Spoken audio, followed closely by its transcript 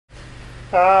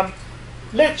Um,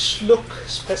 let's look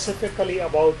specifically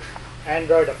about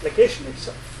Android application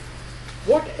itself.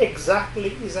 What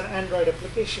exactly is an Android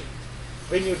application?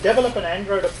 When you develop an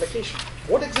Android application,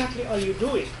 what exactly are you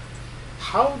doing?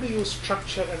 How do you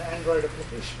structure an Android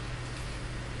application?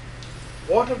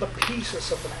 What are the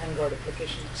pieces of an Android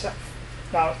application itself?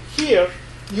 Now here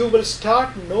you will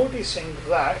start noticing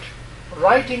that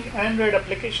writing Android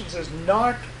applications is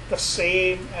not the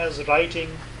same as writing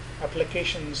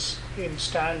applications in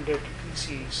standard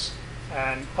PCs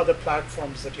and other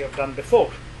platforms that you have done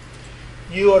before.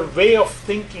 Your way of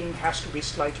thinking has to be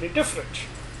slightly different,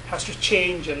 has to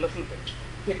change a little bit,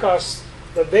 because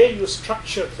the way you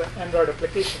structure the Android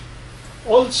application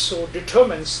also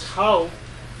determines how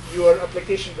your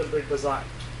application will be designed.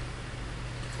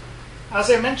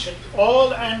 As I mentioned,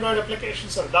 all Android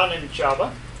applications are done in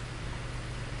Java.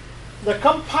 The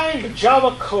compiled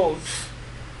Java code,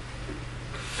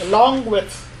 along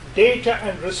with data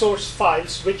and resource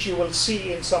files, which you will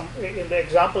see in the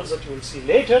examples that you will see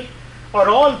later, are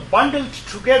all bundled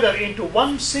together into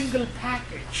one single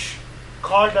package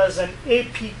called as an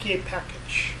APK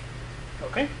package.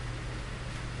 Okay?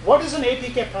 What is an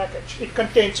APK package? It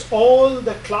contains all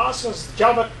the classes,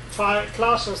 Java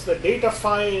classes, the data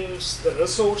files, the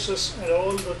resources, and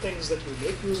all the things that you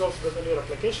make use of within your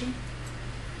application,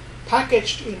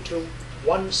 packaged into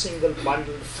one single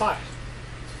bundled file.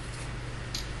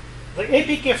 The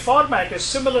APK format is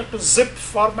similar to zip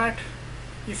format.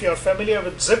 If you are familiar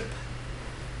with zip,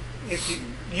 if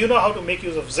you know how to make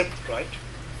use of zip, right?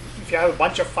 If you have a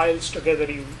bunch of files together,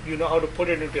 you know how to put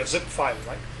it into a zip file,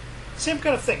 right? Same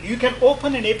kind of thing. You can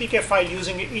open an APK file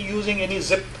using any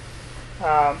zip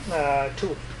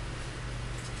tool,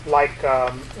 like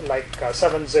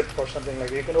 7-zip or something like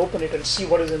that. You can open it and see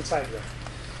what is inside there.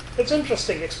 It's an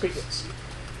interesting experience.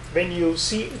 When you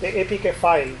see the APK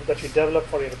file that you develop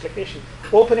for your application,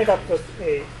 open it up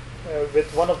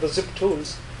with one of the zip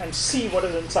tools and see what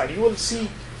is inside. You will see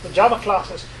the Java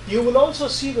classes. You will also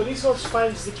see the resource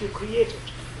files that you created,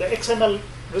 the XML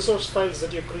resource files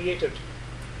that you created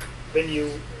when you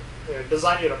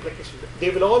design your application. They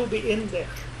will all be in there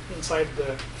inside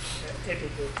the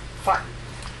APK file.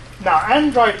 Now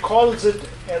Android calls it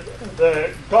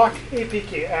the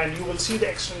 .apk, and you will see the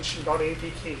extension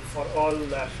 .apk for all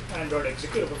Android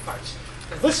executable files.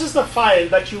 This is the file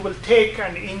that you will take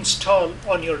and install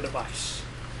on your device.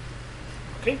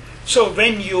 Okay? So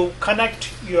when you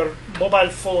connect your mobile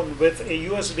phone with a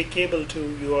USB cable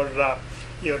to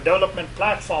your development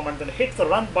platform and then hit the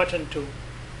run button to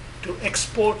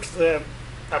export the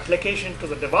application to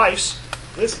the device,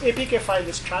 this APK file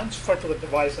is transferred to the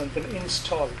device and then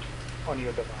installed on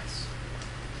your device.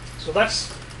 So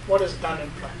that's what is done in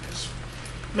practice.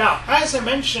 Now, as I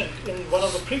mentioned in one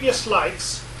of the previous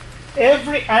slides,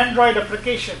 every Android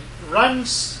application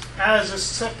runs as a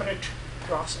separate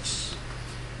process.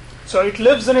 So it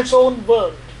lives in its own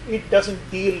world. It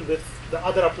doesn't deal with the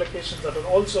other applications that are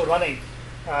also running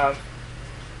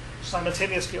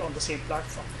simultaneously on the same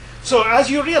platform. So as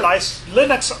you realize,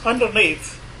 Linux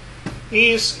underneath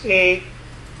is a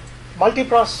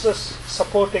multiprocess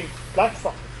supporting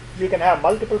platform. You can have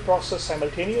multiple processes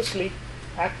simultaneously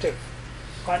active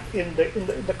in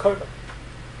the kernel,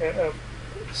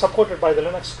 supported by the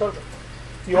Linux kernel.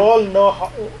 You all know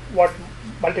what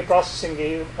multiprocessing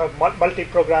is,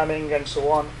 multi-programming and so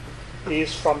on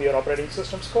is from your operating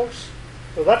systems course.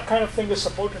 So that kind of thing is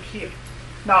supported here.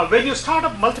 Now when you start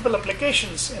up multiple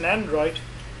applications in Android,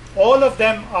 all of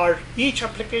them each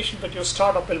application that you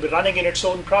start up will be running in its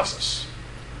own process.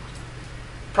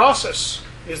 Process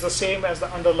is the same as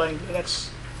the underlying Linux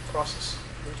process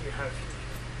that you have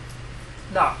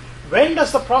here. Now, when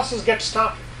does the process get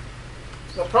started?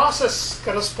 The process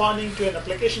corresponding to an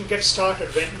application gets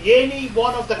started when any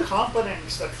one of the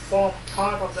components that form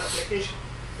part of the application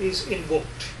is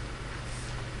invoked.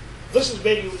 This is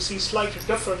where you will see slight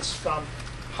difference from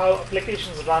how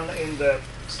applications run in the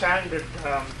standard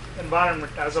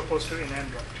environment as opposed to in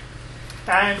Android.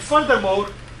 And furthermore,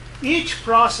 each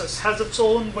process has its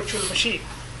own virtual machine.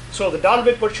 So the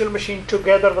Dalvik virtual machine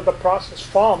together with the process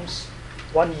forms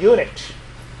one unit.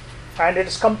 And it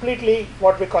is completely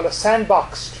what we call a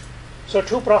sandboxed. So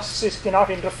two processes cannot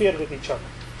interfere with each other.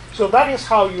 So that is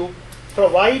how you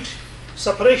provide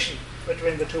separation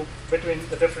between the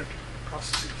different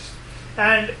processes.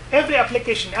 And every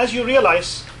application, as you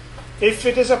realize, if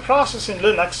it is a process in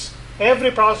Linux,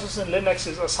 every process in Linux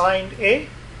is assigned a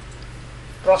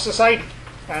process ID.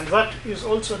 And that is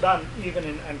also done even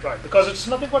in Android, because it's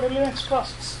nothing but a Linux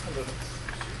process.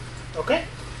 Okay?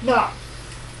 Now,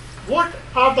 what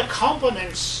are the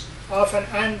components of an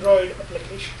Android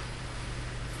application?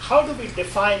 how do we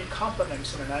define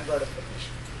components in an Android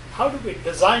application? How do we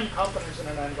design components in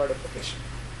an Android application?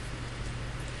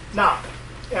 Now,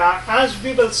 as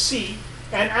we will see,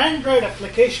 an Android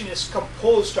application is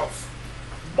composed of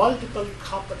multiple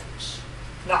components.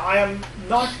 Now, I am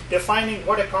not defining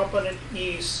what a component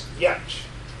is yet.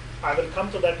 I will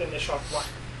come to that in a short while.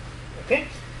 Okay?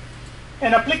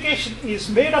 An application is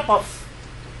made up of,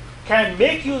 can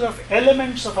make use of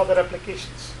elements of other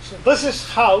applications. So this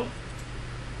is how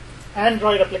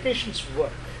Android applications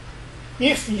work.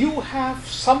 If you have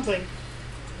something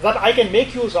that I can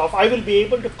make use of, I will be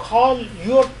able to call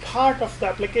your part of the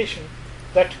application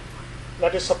that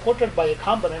is supported by a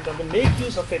component and will make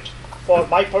use of it for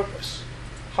my purpose.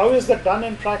 How is that done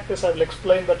in practice? I will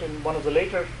explain that in one of the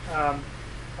later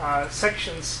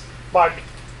sections. But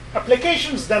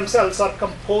applications themselves are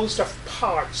composed of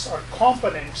parts or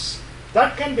components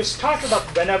that can be started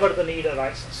up whenever the need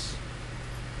arises.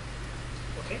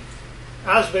 Okay?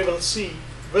 As we will see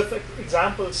with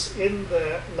examples in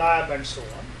the lab and so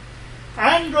on,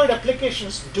 Android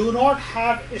applications do not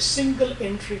have a single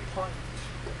entry point.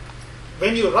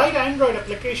 When you write Android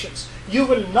applications, you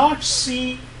will not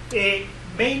see a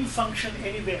main function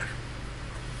anywhere.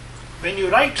 When you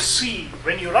write C,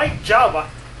 when you write Java,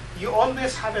 you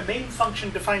always have a main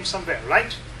function defined somewhere,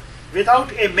 right?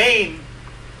 Without a main,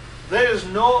 there is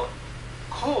no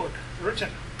code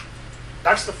written.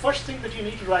 That's the first thing that you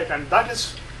need to write, and that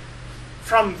is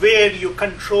from where you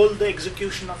control the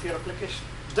execution of your application.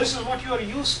 This is what you are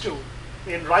used to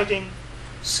in writing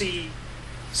C,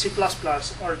 C++,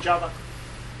 or Java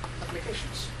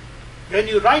applications. When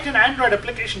you write an Android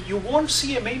application, you won't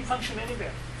see a main function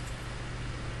anywhere.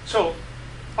 So,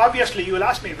 obviously, you will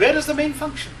ask me, where is the main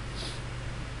function?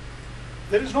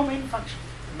 There is no main function.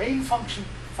 The main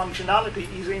functionality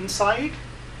is inside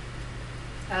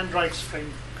Android's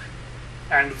framework.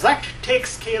 And that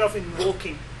takes care of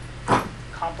invoking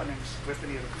components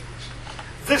within your application.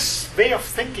 This way of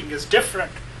thinking is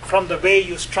different from the way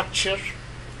you structure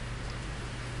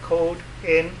code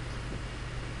in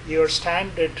your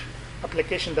standard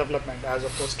application development as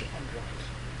opposed to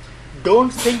Android.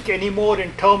 Don't think anymore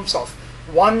in terms of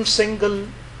one single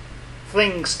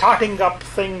thing, starting up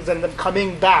things and then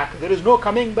coming back. There is no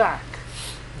coming back.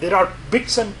 There are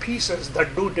bits and pieces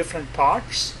that do different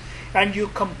parts, and you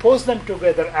compose them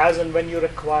together as and when you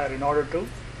require in order to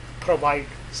provide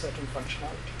certain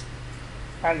functionality.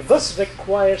 And this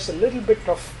requires a little bit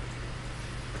of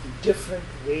different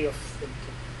way of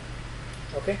thinking.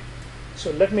 Okay?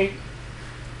 So let me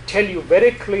tell you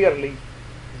very clearly,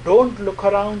 don't look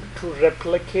around to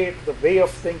replicate the way of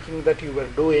thinking that you were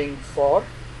doing for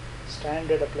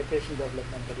standard application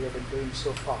development that you have been doing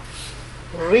so far.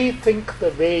 Rethink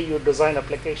the way you design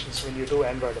applications when you do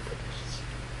Android applications.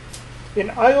 In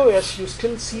iOS, you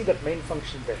still see that main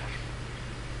function there.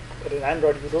 But in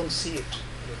Android, you don't see it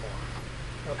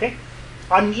anymore. Okay?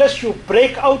 Unless you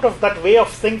break out of that way of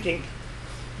thinking,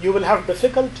 you will have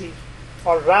difficulty,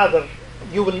 or rather,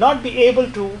 you will not be able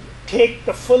to take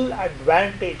the full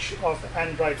advantage of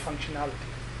Android functionality,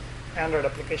 Android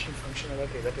application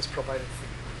functionality that is provided for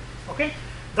you. Okay?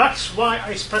 That's why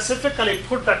I specifically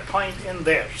put that point in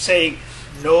there, saying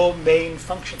no main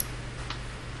function.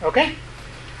 Okay?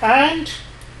 And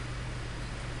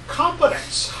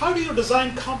components. How do you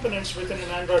design components within an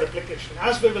Android application?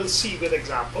 As we will see with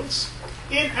examples,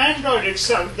 in Android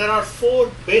itself, there are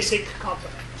 4 basic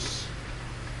components.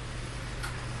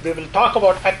 We will talk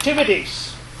about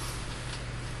activities.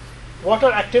 What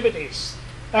are activities?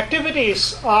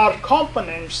 Activities are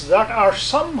components that are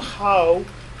somehow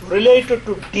related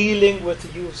to dealing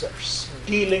with users,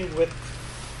 dealing with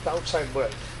the outside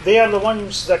world. They are the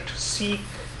ones that seek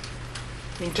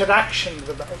interaction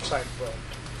with the outside world.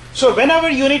 So whenever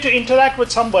you need to interact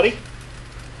with somebody,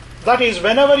 that is,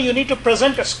 whenever you need to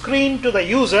present a screen to the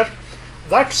user,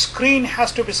 that screen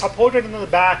has to be supported in the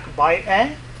back by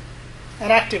an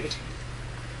activity.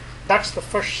 That's the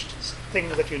first thing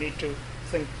that you need to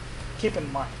keep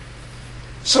in mind.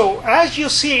 So as you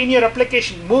see in your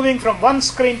application, moving from one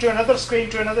screen to another screen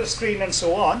to another screen and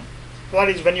so on, that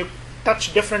is, when you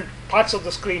touch different parts of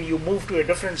the screen, you move to a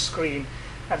different screen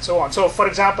and so on. So for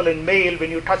example, in mail, when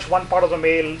you touch one part of the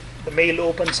mail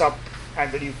opens up,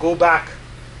 and then you go back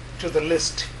to the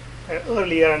list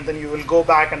earlier, and then you will go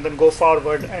back and then go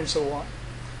forward and so on.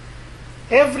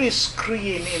 Every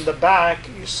screen in the back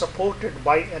is supported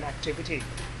by an activity.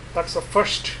 That's the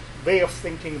first way of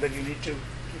thinking that you need to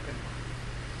keep in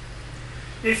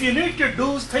mind. If you need to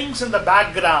do things in the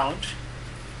background,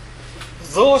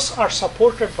 those are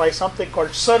supported by something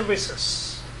called services.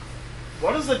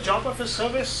 What is the job of a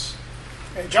service?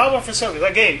 A job of a service,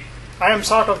 again, I am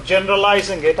sort of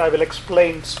generalizing it. I will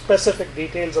explain specific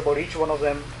details about each one of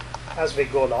them as we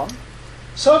go along.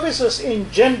 Services in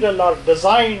general are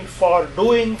designed for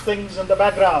doing things in the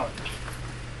background.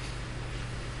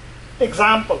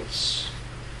 Examples.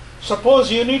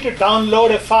 Suppose you need to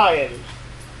download a file.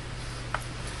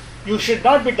 You should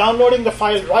not be downloading the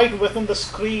file right within the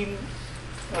screen,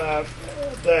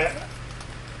 the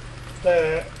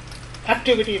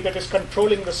activity that is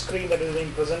controlling the screen that is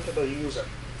being presented to the user.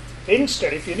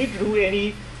 Instead, if you need to do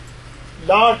any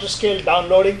large-scale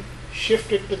downloading,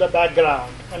 shift it to the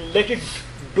background and let it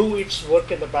do its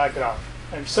work in the background.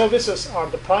 And services are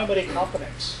the primary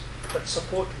components that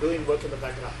support doing work in the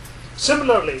background.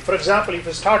 Similarly, for example, if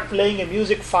you start playing a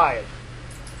music file,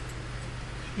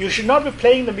 you should not be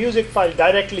playing the music file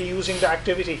directly using the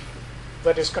activity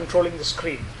that is controlling the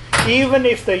screen. Even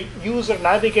if the user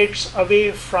navigates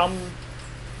away from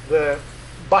the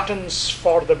buttons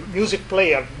for the music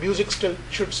player, music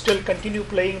should still continue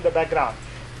playing in the background.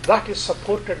 That is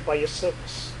supported by a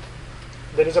service.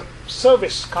 There is a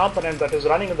service component that is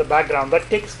running in the background that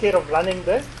takes care of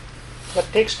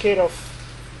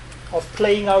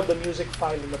playing out the music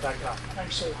file in the background,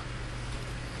 and so on.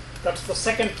 That's the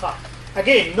second part.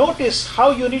 Again, notice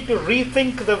how you need to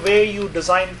rethink the way you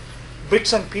design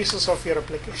bits and pieces of your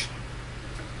application.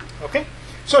 Okay?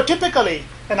 So typically,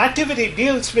 an activity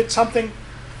deals with something,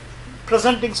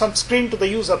 presenting some screen to the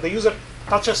user. The user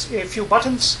touches a few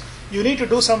buttons. You need to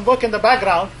do some work in the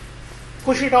background.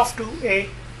 Push it off to a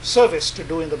service to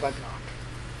do in the background.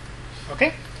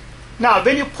 Okay? Now,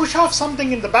 when you push off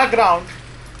something in the background,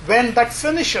 when that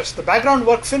finishes, the background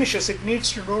work finishes, it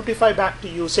needs to notify back to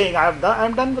you saying, I'm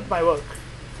done with my work,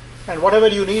 and whatever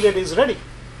you needed is ready.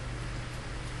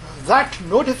 That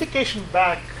notification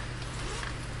back,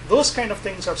 those kind of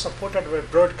things are supported by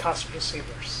broadcast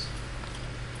receivers.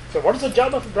 So what is the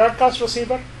job of a broadcast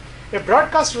receiver? A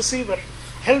broadcast receiver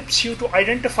helps you to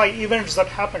identify events that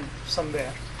happen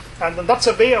somewhere. And then that's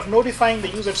a way of notifying the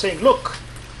user saying, look,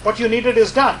 what you needed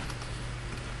is done.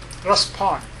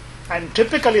 Respond. And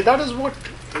typically that is what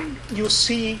you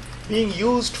see being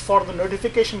used for the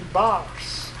notification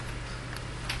bars.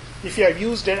 If you have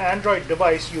used an Android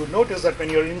device, you notice that when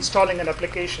you're installing an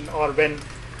application or when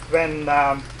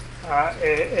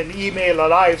an email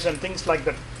arrives and things like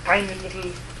that, tiny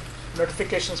little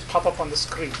notifications pop up on the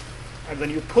screen. And when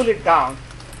you pull it down,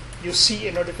 you see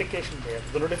a notification there.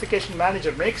 The notification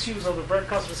manager makes use of the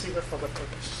broadcast receiver for that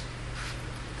purpose.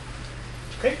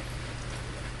 Okay?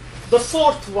 The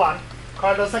fourth one,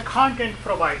 called as the content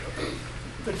provider.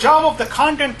 The job of the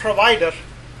content provider,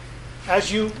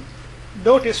 as you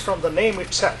notice from the name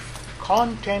itself,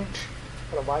 content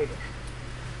provider.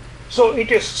 So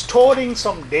it is storing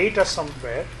some data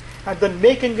somewhere and then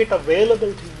making it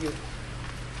available to you.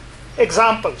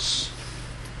 Examples.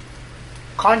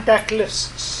 Contact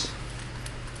lists.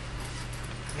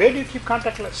 Where do you keep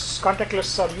contact lists? Contact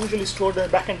lists are usually stored in a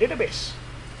backend database.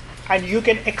 And you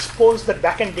can expose the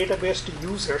backend database to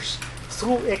users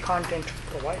through a content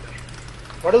provider.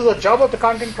 What is the job of the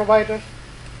content provider?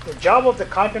 The job of the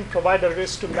content provider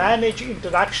is to manage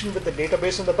interaction with the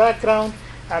database in the background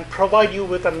and provide you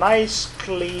with a nice,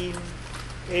 clean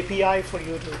API for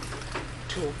you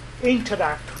to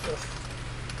interact with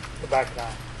the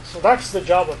background. So that's the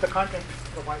job of the content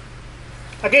provider.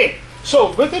 Again,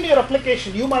 so within your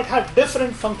application, you might have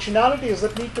different functionalities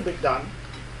that need to be done.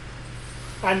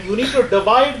 And you need to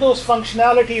divide those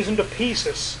functionalities into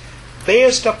pieces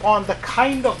based upon the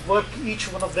kind of work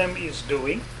each one of them is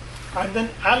doing, and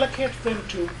then allocate them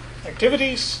to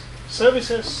activities,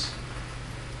 services,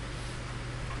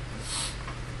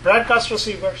 broadcast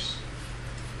receivers,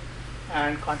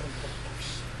 and content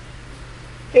providers.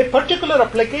 A particular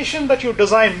application that you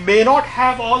design may not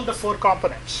have all the four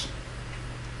components.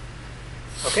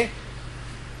 Okay?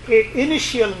 An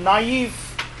initial naive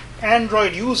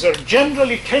Android user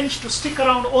generally tends to stick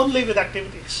around only with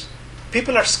activities.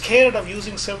 People are scared of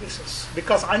using services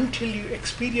because until you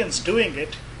experience doing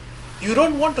it, you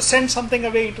don't want to send something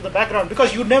away into the background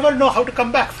because you never know how to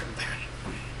come back from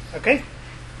there. Okay?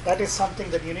 That is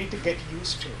something that you need to get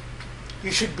used to.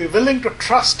 You should be willing to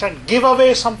trust and give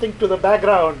away something to the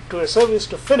background, to a service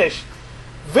to finish,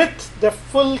 with the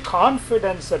full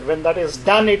confidence that when that is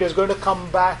done, it is going to come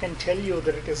back and tell you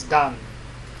that it is done.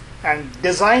 And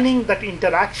designing that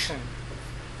interaction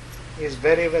is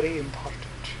very, very important.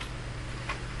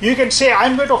 You can say,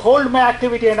 I'm going to hold my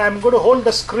activity and I'm going to hold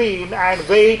the screen and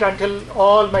wait until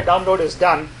all my download is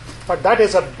done, but that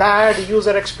is a bad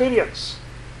user experience.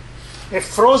 A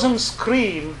frozen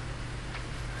screen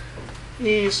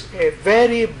is a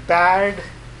very bad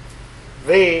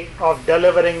way of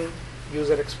delivering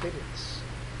user experience.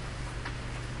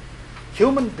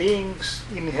 human beings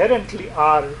inherently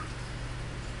are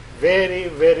very,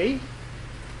 very,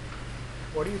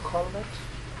 what do you call that?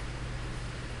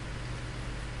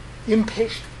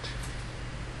 Impatient.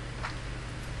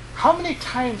 How many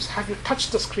times have you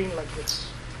touched the screen like this?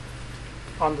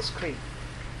 On the screen.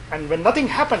 And when nothing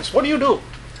happens, what do?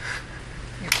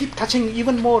 You keep touching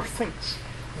even more things.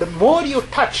 The more you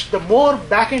touch, the more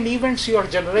back-end events you are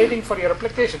generating for your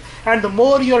application, and the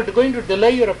more you are going to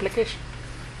delay your application.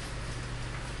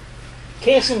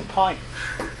 Case in point,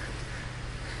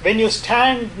 when you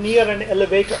stand near an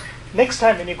elevator, next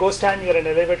time when you go stand near an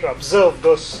elevator, observe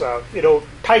those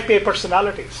type A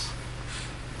personalities.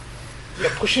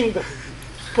 They're pushing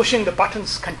the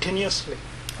buttons continuously.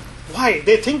 Why?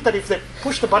 They think that if they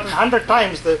push the button 100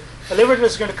 times, the elevator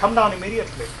is going to come down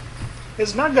immediately.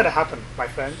 It's not going to happen, my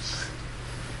friends.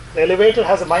 The elevator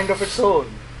has a mind of its own,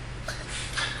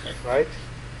 right?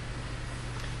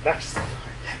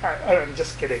 I'm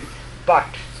just kidding. But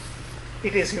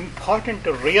it is important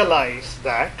to realize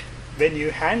that when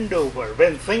you hand over,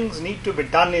 when things need to be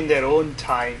done in their own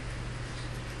time,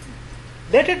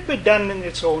 let it be done in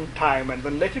its own time, and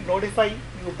then let it notify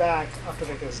you back after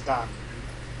it is done.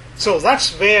 So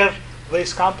that's where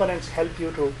these components help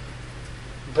you to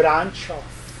branch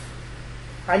off.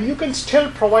 And you can still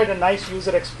provide a nice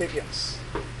user experience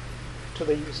to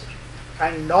the user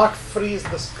and not freeze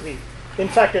the screen. In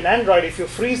fact, in Android, if you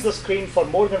freeze the screen for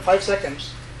more than 5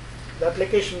 seconds, the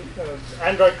application,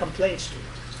 Android complains to you,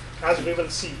 as we will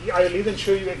see. I will even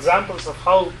show you examples of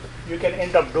how you can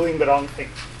end up doing the wrong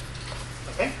thing.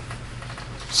 Okay?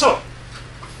 So,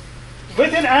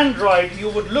 within Android, you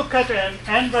would look at an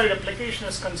Android application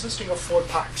as consisting of 4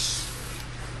 parts.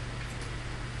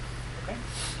 Okay?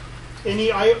 Any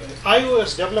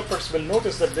iOS developers will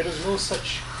notice that there is no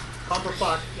such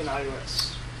counterpart in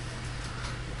iOS.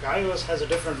 Okay, iOS has a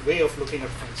different way of looking at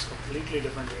things, completely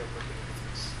different way of looking at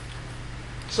things.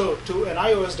 So, to an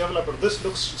iOS developer, this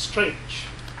looks strange.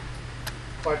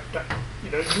 But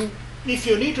if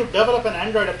you need to develop an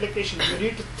Android application, you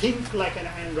need to think like an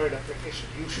Android application.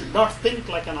 You should not think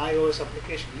like an iOS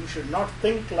application. You should not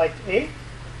think like a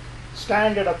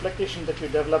standard application that you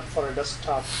develop for a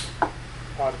desktop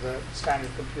or the standard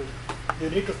computer.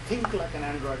 You need to think like an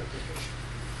Android application.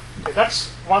 Okay, that's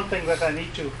one thing that I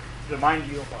need to remind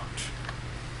you about.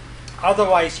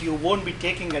 Otherwise, you won't be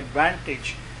taking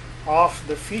advantage of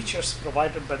the features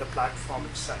provided by the platform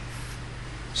itself.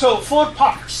 So, 4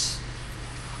 parts.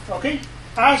 Okay,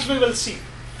 as we will see,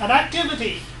 an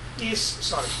activity is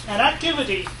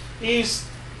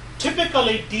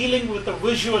typically dealing with the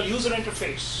visual user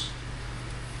interface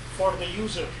for the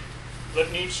user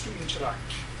that needs to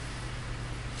interact.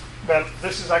 Well,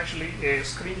 this is actually a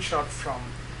screenshot from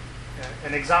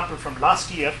an example from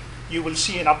last year. You will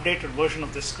see an updated version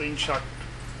of this screenshot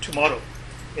tomorrow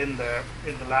in the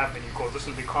lab when you go. This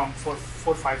will become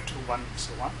 4521 and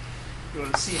so on. You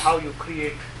will see how you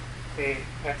create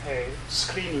a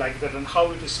screen like that and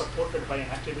how it is supported by an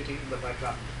activity in the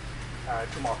background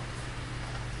tomorrow.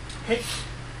 Okay.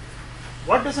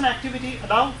 What does an activity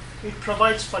allow? It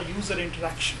provides for user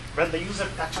interaction. When the user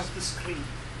touches the screen,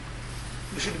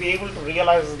 you should be able to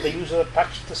realize that the user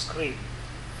touched the screen.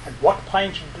 At what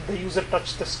point did the user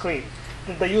touch the screen?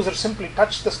 Did the user simply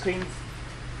touch the screen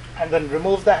and then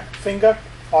remove that finger?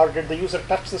 Or did the user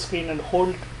touch the screen and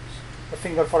hold the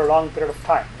finger for a long period of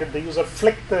time? Did the user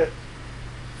flick the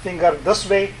finger this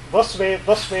way, this way,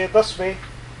 this way, this way?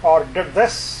 Or did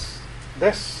this?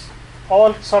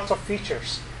 All sorts of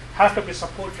features have to be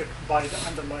supported by the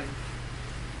underlying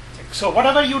thing. So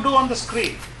whatever you do on the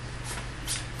screen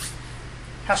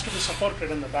has to be supported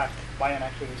in the back by an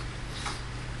activity.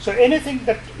 So anything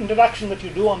interaction that you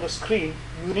do on the screen,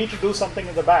 you need to do something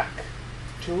in the back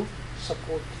to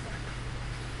support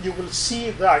that. You will see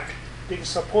that being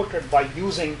supported by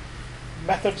using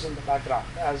methods in the background,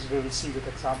 as we will see with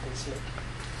examples later.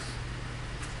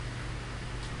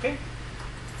 Okay.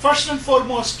 First and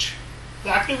foremost, the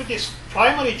activity's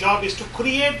primary job is to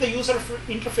create the user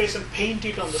interface and paint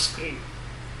it on the screen.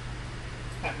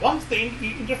 And once the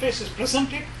interface is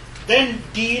presented, then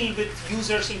deal with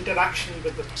user's interaction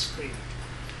with the screen.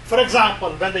 For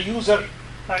example, when the user,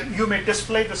 you may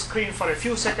display the screen for a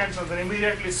few seconds and then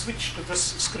immediately switch to this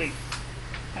screen,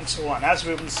 and so on, as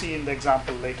we will see in the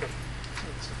example later.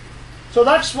 So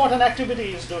that's what an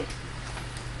activity is doing.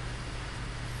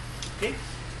 Okay?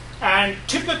 And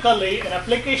typically, an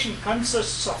application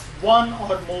consists of one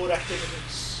or more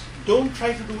activities. Don't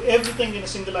try to do everything in a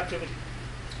single activity.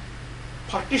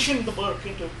 Partition the work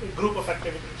into a group of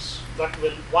activities that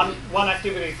will, one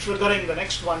activity triggering the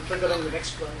next one,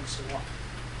 and so on.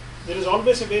 There is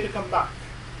always a way to come back.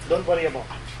 Don't worry about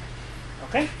it.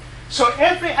 Okay? So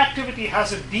every activity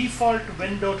has a default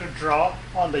window to draw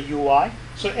on the UI.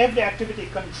 So every activity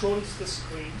controls the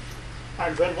screen.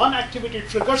 And when one activity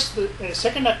triggers the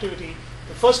second activity,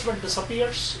 the first one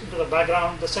disappears into the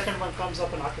background, the second one comes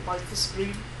up and occupies the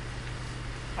screen.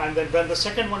 And then when the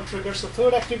second one triggers the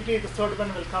third activity, the third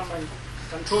one will come and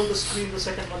control the screen, the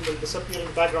second one will disappear in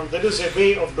the background. There is a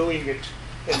way of doing it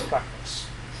in practice.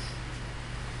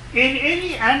 In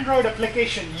any Android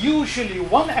application, usually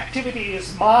one activity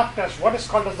is marked as what is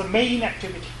called as the main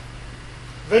activity.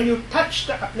 When you touch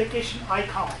the application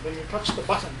icon, when you touch the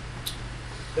button,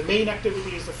 the main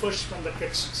activity is the first one that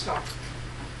gets started.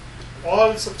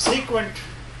 All subsequent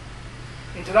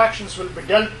interactions will be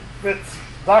dealt with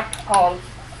that all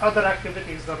other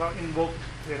activities that are invoked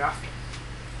thereafter.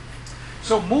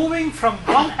 So moving from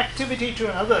one activity to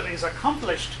another is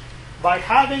accomplished by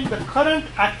having the current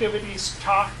activity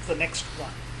start the next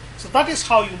one. So that is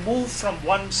how you move from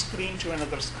one screen to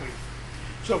another screen.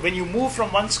 So when you move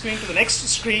from one screen to the next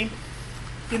screen,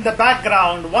 in the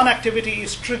background, one activity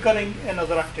is triggering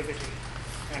another activity.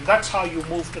 And that's how you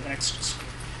move to the next screen,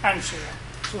 and so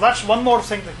on. So that's one more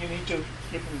thing that you need to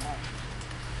keep in mind.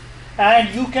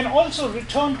 And you can also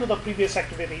return to the previous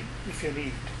activity if you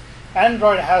need.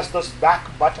 Android has this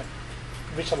back button,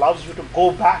 which allows you to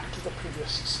go back to the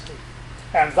previous screen.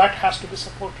 And that has to be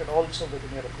supported also within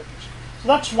your application. So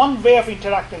that's one way of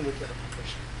interacting with your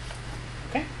application.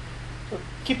 Okay? So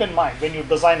keep in mind, when you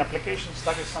design applications,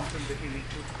 that is something that you need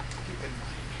to keep in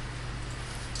mind.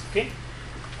 Okay?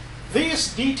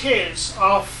 These details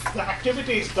of the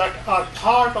activities that are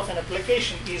part of an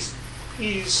application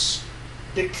is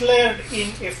declared in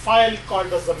a file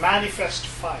called as the manifest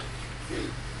file.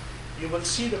 You will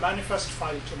see the manifest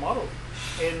file tomorrow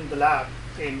in the lab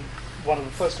in one of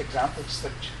the first examples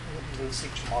that you will see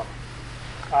tomorrow.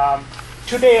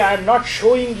 Today I am not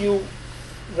showing you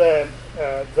the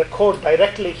code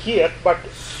directly here, but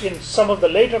in some of the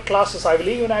later classes I will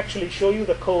even actually show you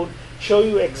the code, show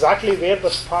you exactly where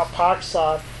the parts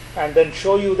are, and then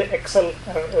show you the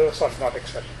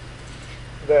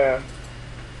the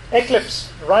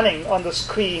Eclipse running on the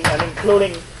screen, and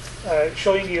including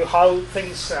showing you how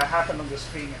things happen on the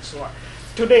screen and so on.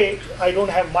 Today, I don't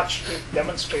have much to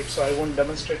demonstrate, so I won't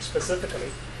demonstrate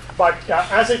specifically. But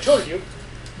as I told you,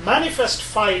 manifest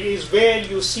file is where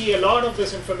you see a lot of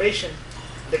this information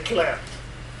declared.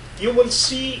 You will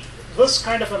see this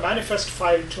kind of a manifest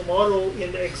file tomorrow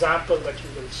in the example that you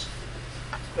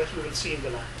will see in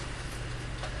the lab.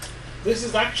 This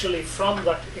is actually from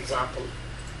that example.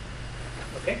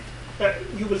 Okay,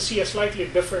 you will see a slightly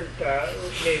different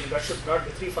name. That should not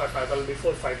be 355. That will be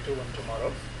 4521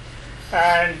 tomorrow.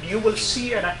 And you will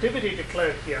see an activity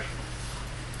declared here.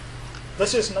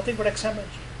 This is nothing but XML.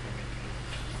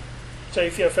 So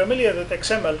if you're familiar with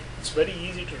XML, it's very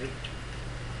easy to read,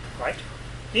 right?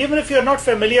 Even if you're not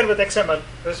familiar with XML,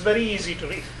 it's very easy to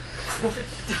read,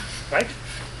 right?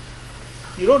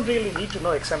 You don't really need to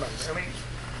know XML. I mean,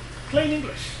 plain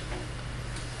English.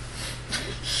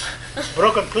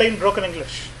 Plain broken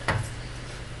English.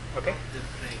 Okay?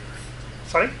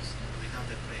 Sorry?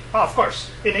 Of course.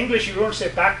 In English, you don't say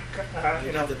back,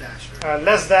 the dash, right?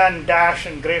 Less than, dash,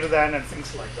 and greater than, and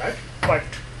things like that. But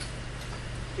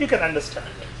you can understand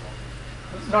it.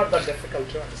 It's not that difficult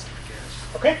to understand.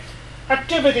 Okay?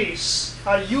 Activities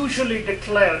are usually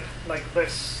declared like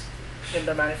this in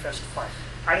the manifest file.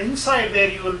 And inside there,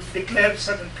 you will declare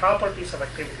certain properties of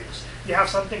activities. You have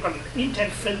something called an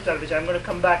intent filter, which I'm going to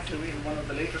come back to in one of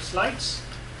the later slides.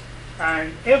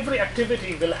 And every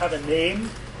activity will have a name,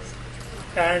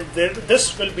 and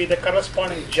this will be the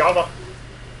corresponding Java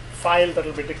file that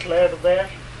will be declared there,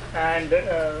 and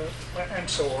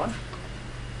so on.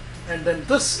 And then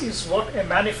this is what a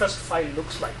manifest file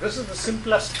looks like. This is the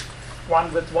simplest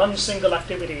one with one single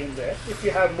activity in there. If you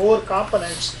have more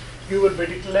components, you will be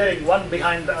declaring one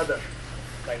behind the other,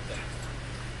 right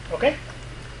there. Okay?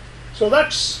 So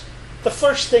that's the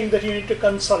first thing that you need to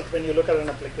consult when you look at an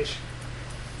application.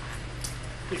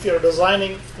 If you're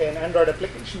designing an Android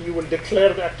application, you will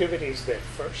declare the activities there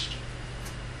first.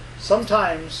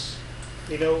 Sometimes,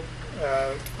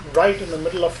 right in the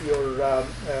middle of you're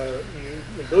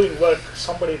doing work,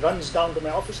 somebody runs down to my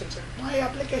office and says, my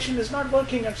application is not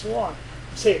working, and so on.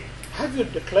 I say, have you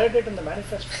declared it in the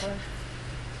manifest file?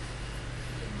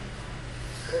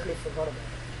 Totally forgot about it.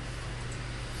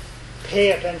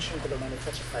 Pay attention to the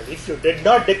manifest file. If you did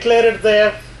not declare it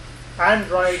there,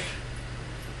 Android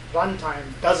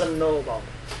runtime doesn't know about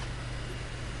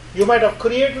it. You might have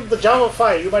created the Java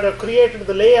file, you might have created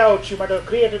the layout, you might have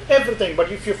created everything,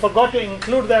 but if you forgot to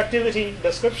include the activity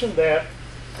description there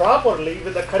properly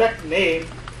with the correct name,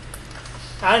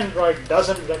 Android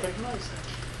doesn't recognize that.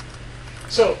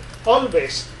 So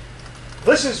always,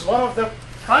 this is one of the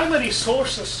primary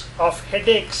sources of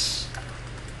headaches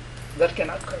that can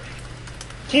occur.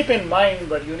 Keep in mind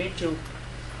that you need to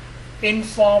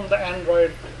inform the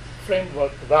Android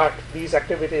framework that these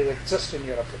activities exist in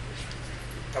your application.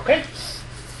 Okay?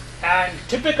 And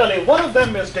typically one of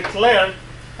them is declared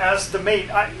as the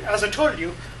main. As I told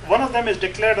you, one of them is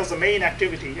declared as the main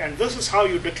activity, and this is how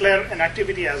you declare an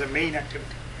activity as a main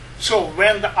activity. So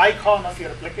when the icon of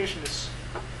your application is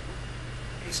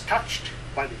touched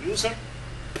by the user,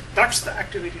 that's the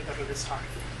activity that will start.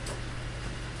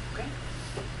 Okay?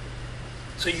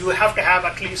 So you have to have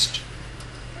at least,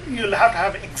 you'll have to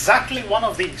have exactly one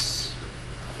of these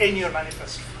in your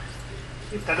manifest.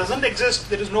 If that doesn't exist,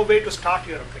 there is no way to start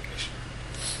your application.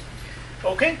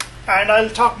 Okay? And I'll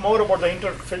talk more about the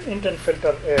intent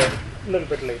filter a little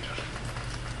bit later.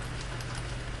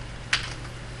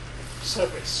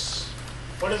 Service.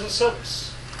 What is a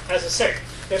service? As I said,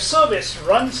 a service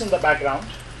runs in the background,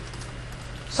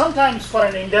 sometimes for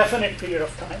an indefinite period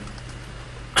of time,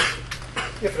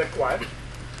 if required,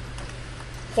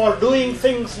 for doing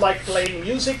things like playing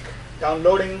music,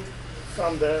 downloading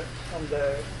from the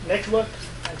network,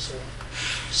 and so on.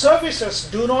 Services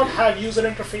do not have user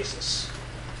interfaces.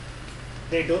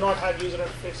 They do not have user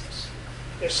interfaces.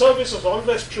 A service is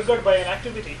always triggered by an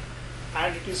activity,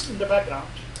 and it is in the background.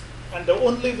 And the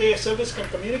only way a service can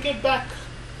communicate back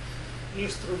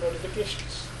is through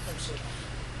notifications and so on.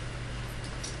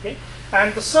 Okay?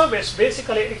 And the service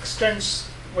basically extends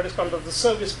what is called the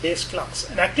service-based class.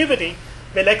 An activity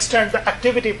will extend the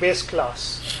activity-based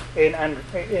class in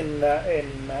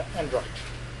Android.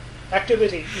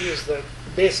 Activity is the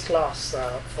base class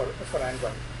for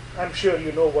Android. I'm sure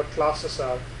you know what classes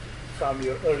are from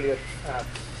your earlier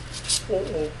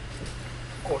OO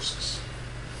courses.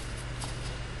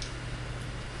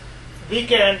 We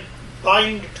can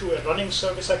bind to a running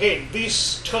service. Again,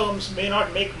 these terms may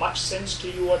not make much sense to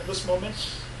you at this moment,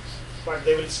 but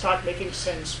they will start making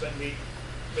sense when we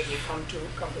come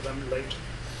to them later.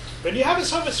 When you have a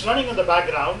service running in the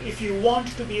background, if you want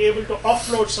to be able to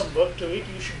offload some work to it,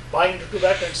 you should bind to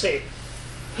that and say,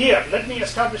 here, let me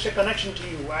establish a connection to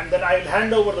you, and then I will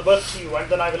hand over the work to you, and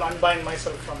then I will unbind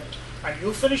myself from it. And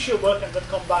you finish your work and then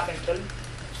come back and tell me.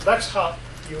 So that's how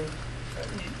you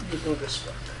do this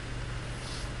work.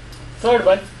 Third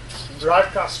one,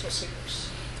 broadcast receivers.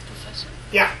 Professor?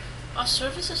 Yeah. Are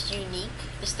services unique?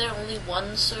 Is there only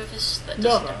one service that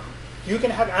No, does that? You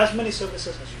can have as many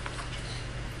services as you want.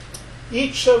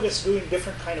 Each service doing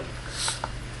different kind of work.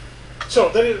 So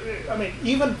there is,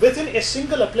 even within a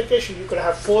single application, you could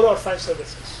have 4 or 5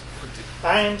 services,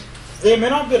 and they may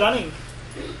not be running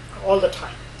all the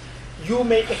time. You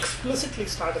may explicitly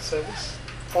start a service,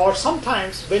 or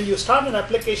sometimes when you start an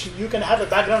application, you can have a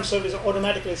background service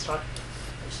automatically start,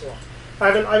 and so on.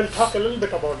 I will talk a little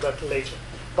bit about that later.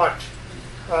 But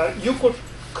you could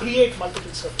create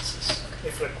multiple services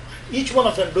if required. Each one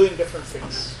of them doing different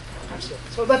things.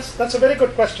 So that's a very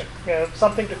good question.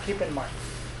 Something to keep in mind.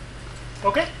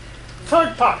 Okay.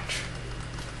 Third part,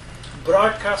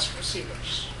 broadcast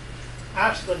receivers.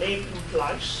 As the name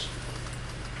implies,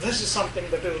 this is something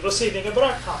that is receiving a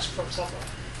broadcast from someone.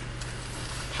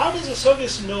 How does a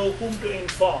service know whom to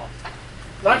inform?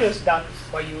 That is done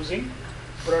by using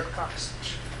broadcast,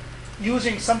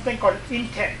 using something called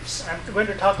intents. I'm going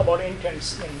to talk about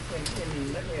intents in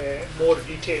more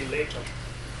detail later.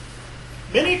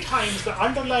 Many times the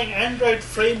underlying Android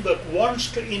framework wants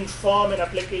to inform an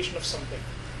application of something,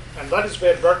 and that is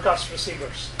where broadcast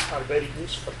receivers are very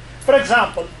useful. For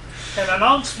example, an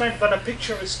announcement that a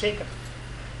picture is taken.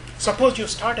 Suppose you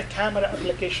start a camera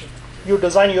application. You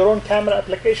design your own camera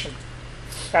application,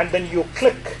 and then you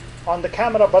click on the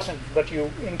camera button that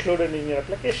you included in your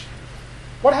application.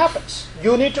 What happens?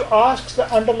 You need to ask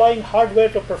the underlying hardware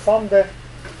to perform the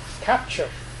capture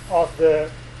of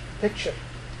the picture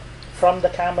from the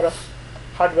camera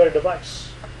hardware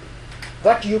device.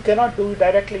 That you cannot do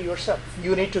directly yourself.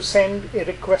 You need to send a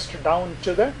request down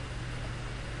to the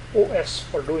OS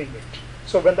for doing it.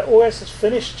 So when the OS is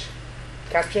finished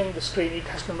capturing the screen, it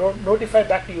has to notify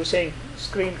back to you saying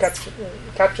screen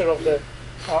capture of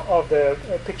the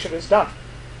picture is done.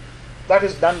 That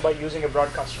is done by using a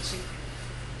broadcast receiver.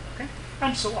 Okay,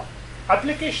 and so on.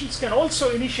 Applications can also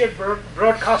initiate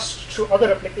broadcasts to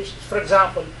other applications. For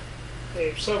example,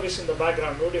 a service in the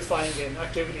background notifying an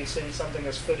activity saying something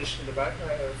is finished in the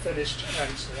finished,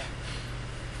 and so on.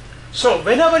 So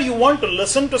whenever you want to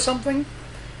listen to something,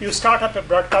 you start up a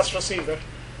broadcast receiver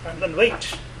and then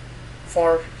wait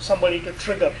for somebody to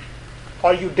trigger,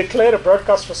 or you declare a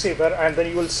broadcast receiver and then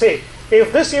you will say,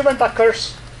 if this event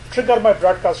occurs, trigger my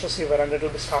broadcast receiver and it will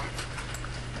be stopped.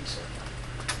 And so on.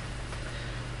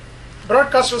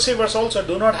 Broadcast receivers also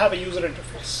do not have a user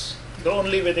interface. The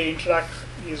only way they interact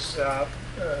is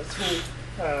through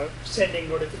sending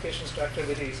notifications to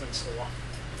activities and so on.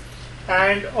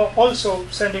 And also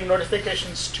sending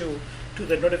notifications to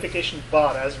the notification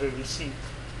bar, as we will see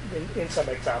in some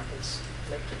examples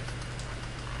later.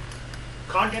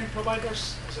 Content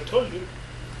providers, as I told you,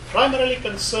 primarily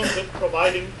concerned with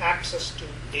providing access to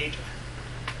data.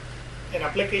 An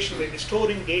application may be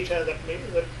storing data that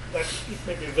it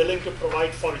may be willing to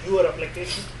provide for your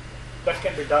application. That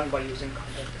can be done by using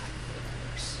content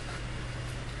providers.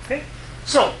 Okay,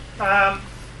 so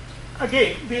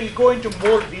again, we'll go into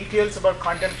more details about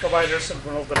content providers in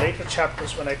one of the later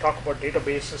chapters when I talk about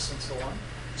databases and so on.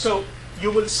 So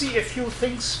you will see a few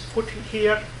things put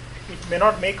here. It may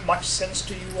not make much sense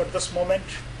to you at this moment,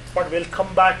 but we'll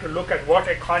come back to look at what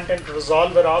a content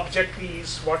resolver object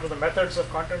is, what are the methods of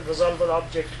content resolver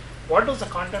object, what does the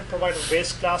content provider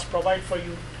base class provide for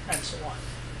you, and so on.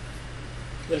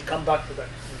 We'll come back to that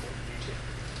in more detail.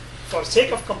 For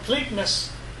sake of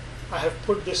completeness, I have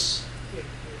put this in here.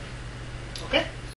 Okay?